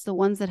notice it's the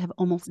ones that have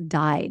almost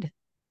died.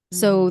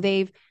 So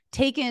they've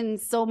taken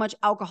so much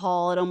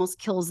alcohol, it almost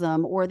kills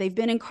them, or they've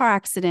been in car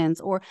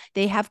accidents, or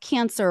they have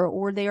cancer,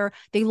 or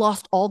they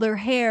lost all their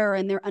hair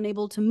and they're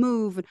unable to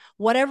move.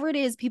 Whatever it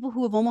is, people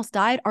who have almost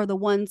died are the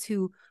ones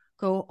who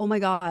go, oh my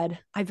God,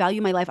 I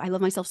value my life. I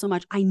love myself so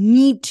much. I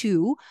need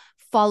to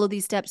follow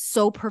these steps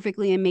so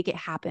perfectly and make it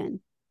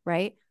happen.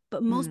 Right.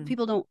 But most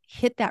people don't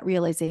hit that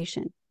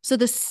realization. So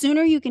the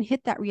sooner you can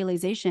hit that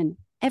realization,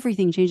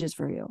 everything changes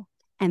for you.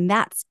 And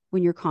that's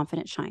when your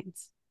confidence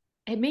shines.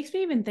 It makes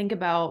me even think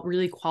about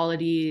really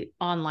quality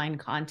online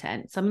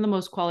content. Some of the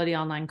most quality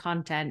online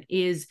content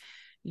is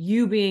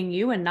you being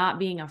you and not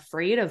being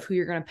afraid of who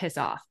you're going to piss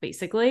off,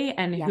 basically,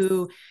 and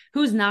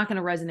who's not going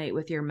to resonate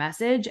with your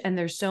message. And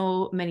there's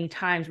so many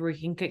times where you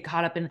can get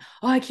caught up in,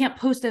 oh, I can't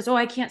post this. Oh,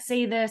 I can't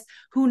say this.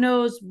 Who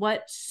knows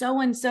what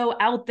so-and-so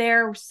out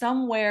there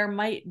somewhere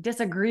might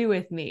disagree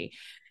with me.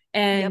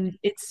 And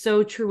it's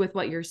so true with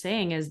what you're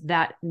saying is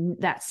that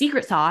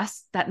secret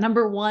sauce, that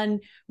number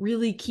one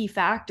really key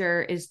factor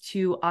is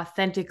to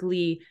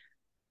authentically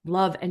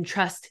love and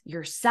trust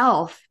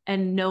yourself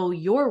and know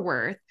your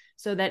worth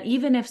so that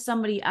even if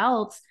somebody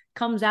else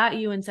comes at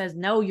you and says,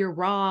 no, you're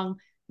wrong,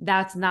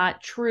 that's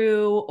not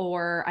true,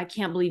 or I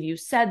can't believe you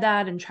said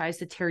that, and tries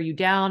to tear you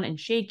down and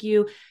shake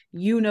you,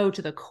 you know,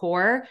 to the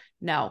core,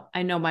 no,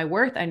 I know my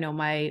worth, I know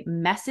my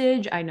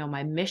message, I know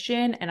my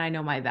mission, and I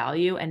know my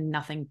value, and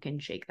nothing can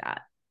shake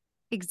that.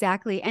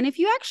 Exactly. And if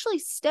you actually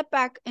step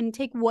back and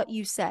take what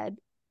you said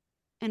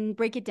and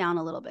break it down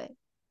a little bit,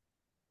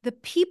 the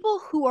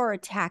people who are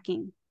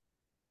attacking,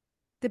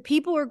 the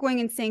people who are going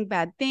and saying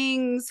bad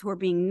things, who are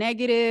being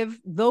negative,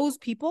 those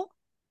people,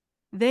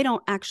 they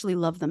don't actually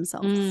love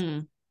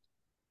themselves.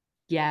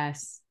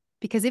 Yes.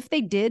 Because if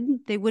they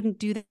did, they wouldn't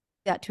do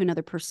that to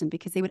another person,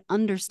 because they would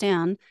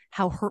understand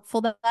how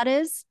hurtful that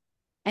is.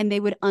 And they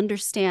would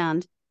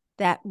understand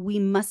that we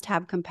must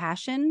have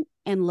compassion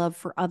and love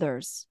for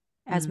others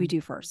as we do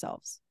for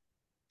ourselves.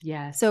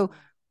 Yes. So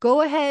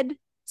go ahead,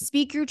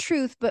 speak your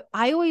truth. But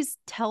I always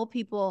tell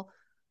people,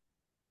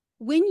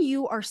 when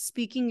you are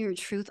speaking your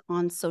truth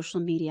on social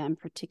media in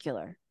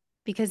particular,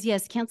 Because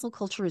yes, cancel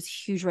culture is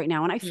huge right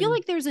now. And I feel Mm.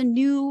 like there's a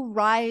new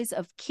rise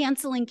of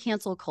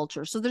cancel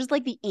culture. So there's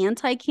like the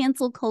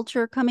anti-cancel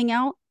culture coming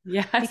out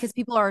Yes. because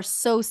people are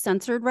so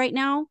censored right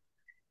now.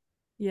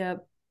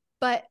 Yep.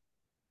 But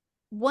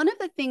one of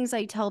the things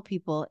I tell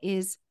people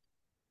is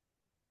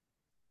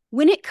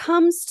when it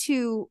comes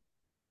to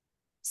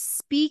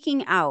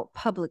speaking out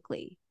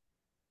publicly,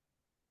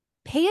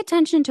 pay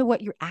attention to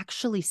what you're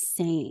actually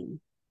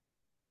saying,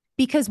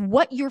 because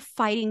what you're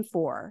fighting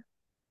for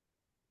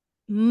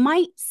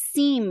might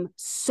seem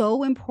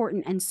so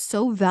important and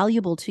so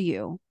valuable to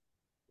you.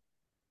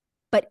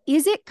 But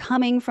is it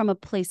coming from a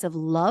place of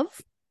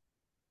love,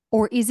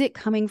 or is it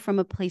coming from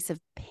a place of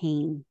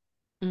pain?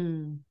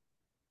 Mm.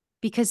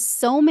 Because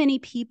so many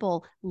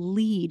people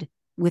lead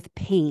with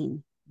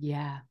pain.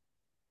 Yeah.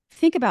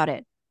 Think about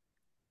it.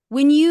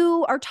 When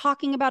you are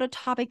talking about a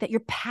topic that you're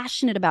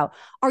passionate about,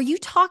 are you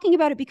talking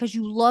about it because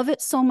you love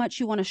it so much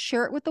you want to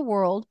share it with the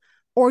world?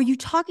 Or are you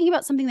talking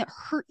about something that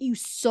hurt you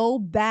so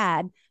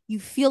bad you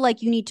feel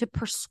like you need to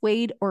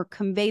persuade or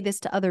convey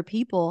this to other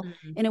people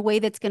Mm-hmm. in a way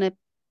that's going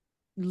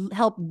to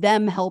help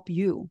them help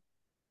you?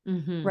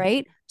 Mm-hmm.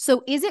 Right?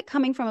 So is it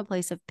coming from a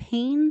place of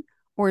pain,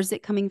 or is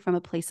it coming from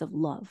a place of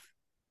love?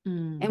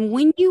 Mm. And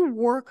when you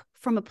work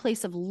from a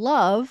place of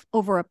love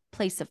over a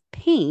place of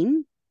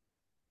pain,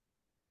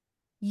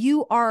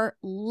 you are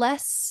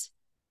less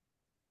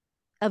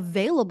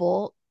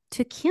available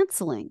to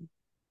canceling.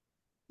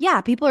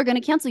 Yeah, people are going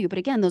to cancel you. But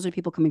again, those are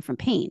people coming from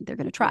pain. They're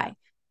going to Yeah. try.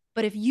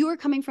 But if you are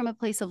coming from a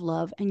place of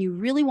love and you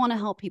really want to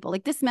help people,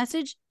 like this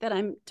message that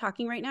I'm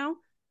talking right now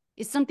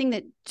is something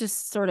that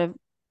just sort of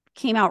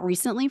came out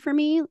recently for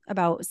me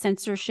about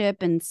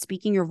censorship and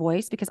speaking your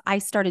voice, because I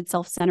started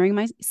self-censoring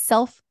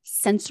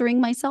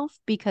myself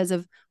because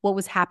of what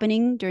was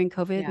happening during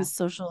COVID Yeah. and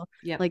social,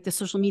 Yep. like the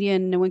social media,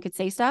 and no one could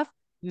say stuff.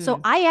 So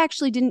Mm. I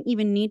actually didn't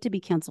even need to be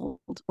canceled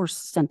or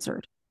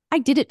censored. I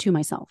did it to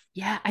myself.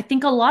 Yeah. I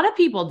think a lot of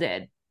people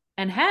did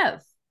and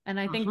have. And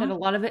I think that Uh-huh. a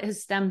lot of it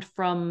has stemmed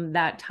from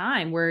that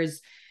time,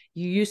 whereas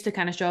you used to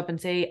kind of show up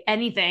and say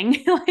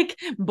anything like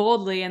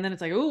boldly. And then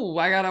it's like, oh,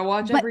 I got to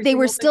watch But every they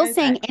were single thing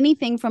still I say. saying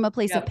anything from a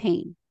place of Yep.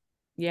 pain,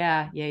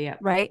 Yeah. Yeah. Yeah.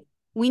 right?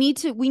 We need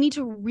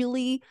to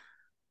really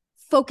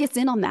focus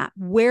in on that.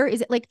 Where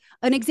is it? Like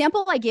an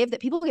example I give that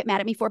people get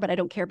mad at me for, but I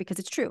don't care because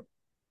it's true.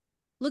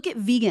 Look at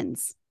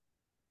vegans.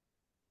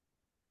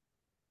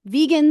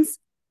 Vegans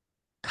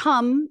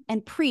come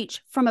and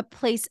preach from a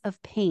place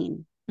of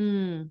pain,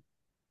 Mm.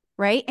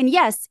 right? And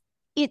yes,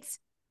 it's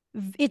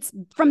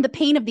from the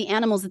pain of the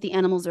animals that the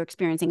animals are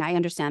experiencing. I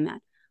understand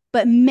that.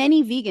 But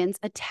many vegans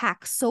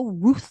attack so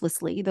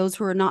ruthlessly those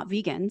who are not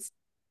vegans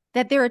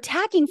that they're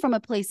attacking from a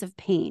place of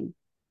pain.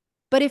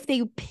 But if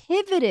they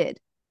pivoted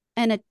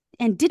and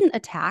didn't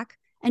attack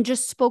and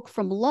just spoke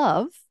from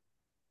love,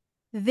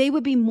 they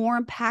would be more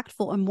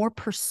impactful and more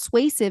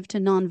persuasive to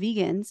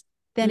non-vegans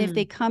than if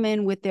they Mm. come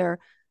in with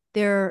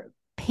their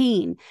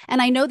pain.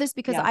 And I know this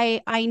because Yeah.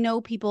 I know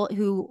people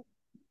who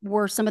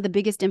were some of the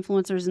biggest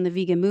influencers in the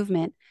vegan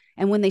movement.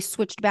 And when they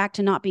switched back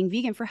to not being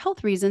vegan for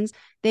health reasons,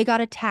 they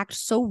got attacked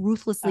so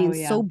ruthlessly Oh, and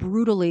yeah. so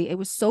brutally. It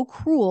was so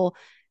cruel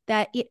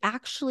that it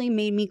actually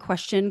made me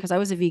question, because I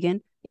was a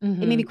vegan, it made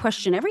Mm-hmm. me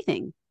question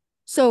everything.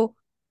 So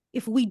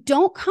if we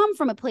don't come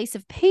from a place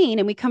of pain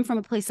and we come from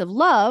a place of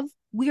love,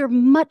 we are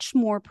much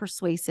more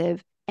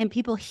persuasive and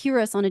people hear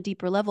us on a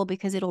deeper level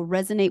because it'll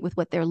resonate with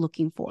what they're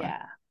looking for.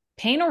 Yeah.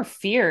 Pain or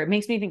fear. It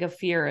makes me think of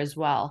fear as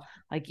well.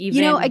 Like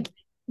You know, even,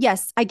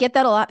 yes, I get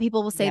that a lot.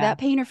 People will say yeah. that,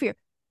 pain or fear.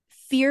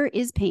 Fear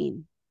is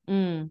pain.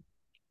 Mm.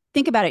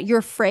 Think about it. You're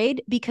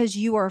afraid because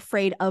you are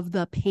afraid of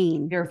the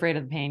pain. You're afraid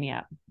of the pain.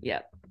 Yeah.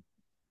 Yep.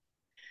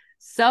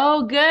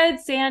 So good,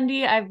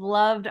 Sandy. I've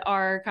loved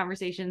our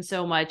conversation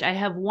so much. I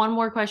have one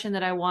more question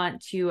that I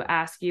want to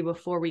ask you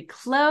before we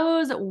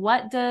close.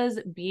 What does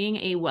being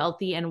a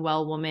wealthy and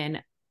well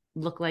woman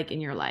look like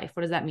in your life?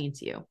 What does that mean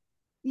to you?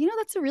 You know,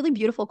 that's a really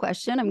beautiful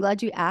question. I'm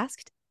glad you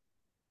asked.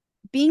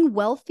 Being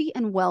wealthy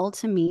and well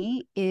to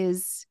me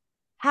is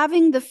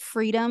having the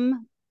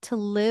freedom to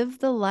live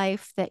the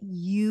life that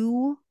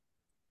you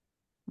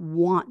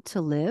want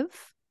to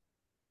live,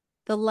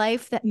 the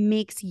life that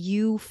makes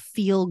you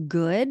feel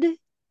good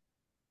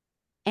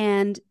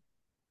and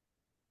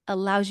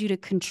allows you to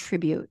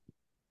contribute.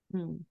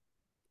 Hmm.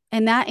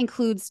 And that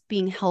includes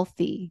being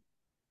healthy,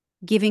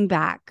 giving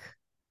back,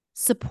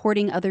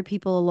 supporting other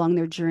people along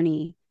their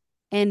journey,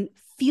 and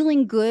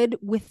feeling good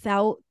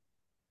without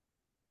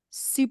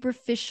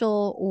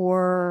superficial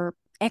or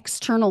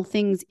external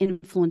things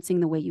influencing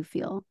the way you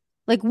feel.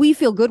 Like we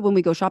feel good when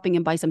we go shopping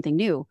and buy something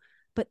new,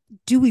 but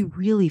do we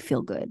really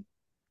feel good?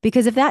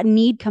 Because if that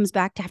need comes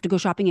back to have to go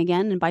shopping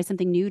again and buy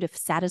something new to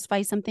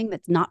satisfy something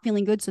that's not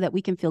feeling good so that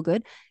we can feel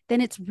good,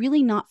 then it's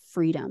really not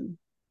freedom.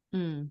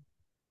 Mm.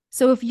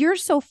 So if you're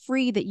so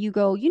free that you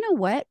go, you know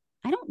what?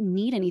 I don't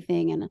need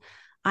anything. And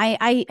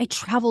I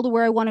travel to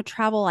where I want to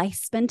travel. I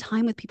spend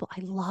time with people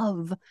I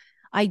love.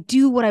 I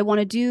do what I want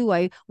to do.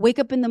 I wake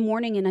up in the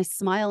morning and I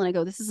smile and I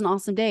go, this is an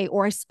awesome day.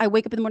 Or I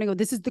wake up in the morning and go,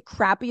 this is the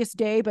crappiest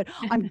day, but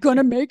I'm going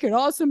to make it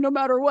awesome no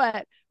matter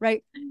what.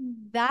 Right.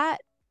 That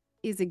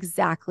is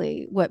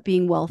exactly what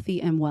being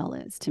wealthy and well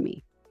is to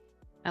me.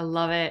 I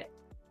love it.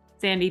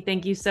 Sandy,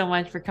 thank you so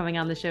much for coming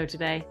on the show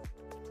today.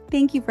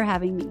 Thank you for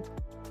having me.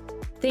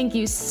 Thank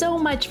you so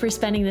much for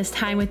spending this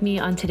time with me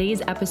on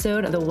today's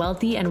episode of the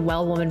Wealthy and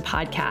Well Woman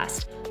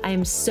podcast. I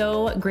am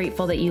so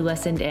grateful that you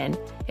listened in.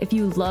 If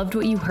you loved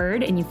what you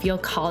heard and you feel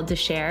called to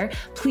share,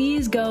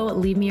 please go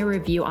leave me a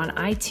review on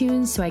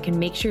iTunes so I can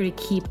make sure to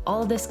keep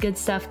all this good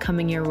stuff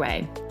coming your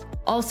way.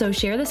 Also,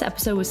 share this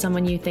episode with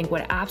someone you think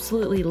would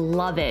absolutely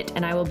love it,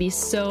 and I will be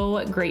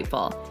so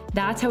grateful.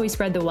 That's how we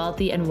spread the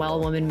Wealthy and Well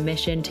Woman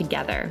mission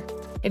together.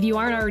 If you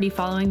aren't already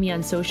following me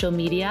on social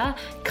media,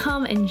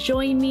 come and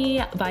join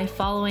me by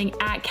following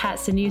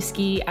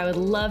 @KatSanewski. I would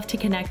love to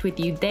connect with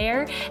you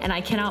there, and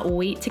I cannot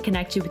wait to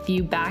connect with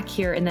you back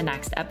here in the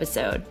next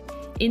episode.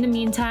 In the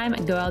meantime,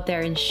 go out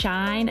there and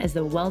shine as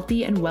the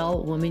wealthy and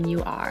well woman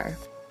you are.